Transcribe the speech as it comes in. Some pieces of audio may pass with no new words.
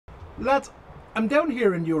Lads, I'm down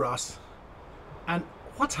here in Euros, and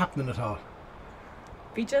what's happening at all?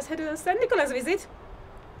 We just had a St. Nicholas visit.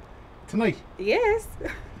 Tonight? Yes.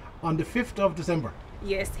 On the 5th of December?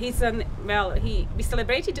 Yes, we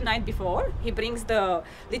celebrated the night before. He brings the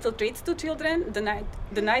little treats to children.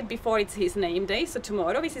 The night before it's his name day, so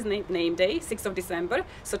tomorrow is his name day, 6th of December.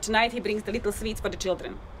 So tonight he brings the little sweets for the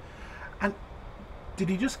children. And did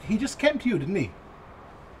he just came to you, didn't he?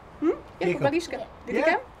 Yeah, Did he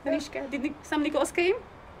come? Alishka. Did some Nicholas came?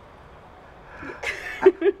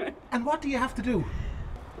 And what do you have to do?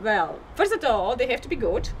 Well, first of all, they have to be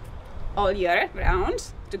good all year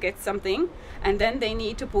round to get something, and then they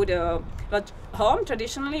need to put home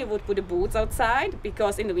traditionally you would put the boots outside,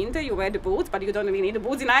 because in the winter you wear the boots, but you don't really need the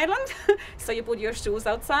boots in Ireland. So you put your shoes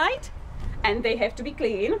outside, and they have to be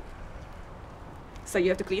clean. So you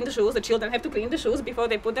have to clean the shoes. The children have to clean the shoes before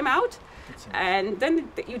they put them out, and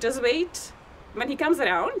then you just wait. When he comes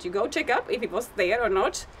around, you go check up if it was there or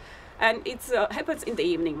not, and it happens in the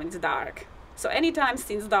evening when it's dark. So anytime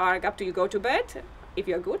since dark up to you go to bed, if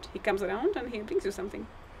you're good, he comes around and he brings you something.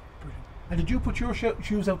 Brilliant. And did you put your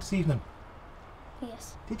shoes out this evening?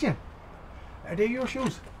 Yes. Did you? Are they your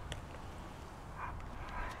shoes?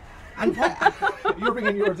 And what? You're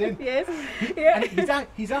bringing yours in? Yes. Yeah. And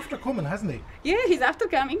he's after coming, hasn't he? Yeah, he's after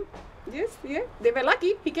coming. Yes, yeah. They were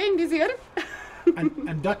lucky. He came this year.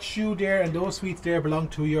 and that shoe there and those sweets there belong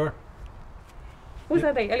to your... Whose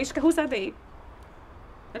are they? Alishka, whose are they?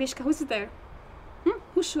 Alishka, who's there?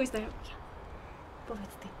 Whose shoe is there?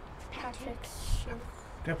 Patrick's shoe.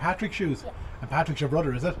 They're Patrick's shoes? Yeah. And Patrick's your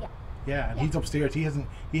brother, is it? Yeah. Yeah, and he's upstairs. He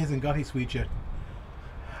hasn't got his sweets yet.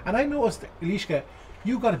 And I noticed, Alishka,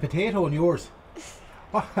 you got a potato in yours.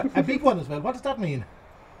 A big one as well. What does that mean?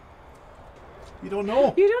 You don't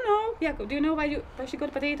know? You don't know? Jakob, do you know why she got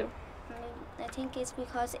a potato? I think it's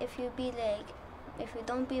because if you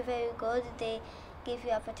don't be very good, they give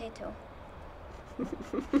you a potato.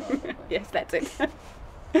 Yes, that's it.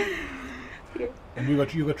 Yeah. And you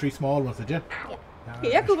got 3 small ones, did you?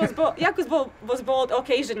 Yeah. Jakob was bought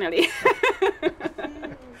occasionally.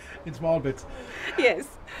 In small bits. Yes.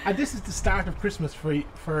 And this is the start of Christmas for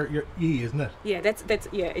your isn't it? Yeah,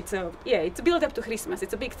 it's a build up to Christmas.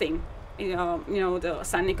 It's a big thing. You know the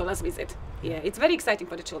St. Nicholas visit. Yeah, it's very exciting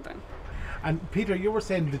for the children. And Peter, you were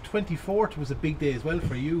saying the 24th was a big day as well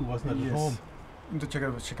for you, wasn't it, at home? In the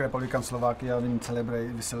Czech Republic and Slovakia, we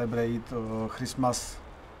celebrate Christmas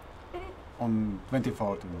on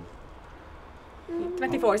 24th.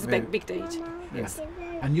 24 is a big date. Yes.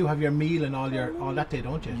 And you have your meal and all that day,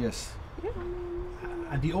 don't you? Yes.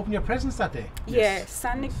 And do you open your presents that day? Yes.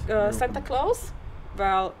 Santa Claus.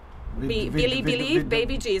 Well, we believe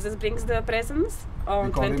baby Jesus brings the presents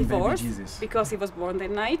on 24th because he was born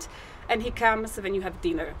that night, and he comes when you have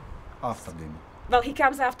dinner. After dinner. Well, he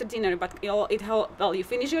comes after dinner, but you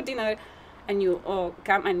finish your dinner, and you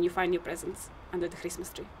come and you find your presents under the Christmas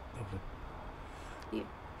tree. Lovely. Yeah.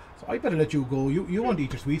 So I better let you go. You want to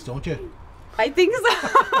eat your sweets, don't you? I think so.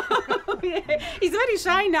 Yeah. He's very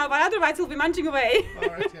shy now, but otherwise he'll be munching away. All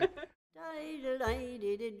right, yeah.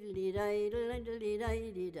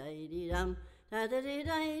 Da da da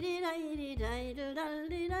da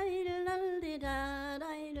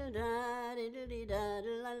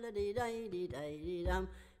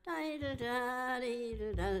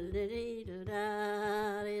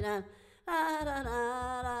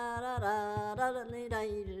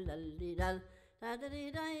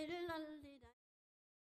da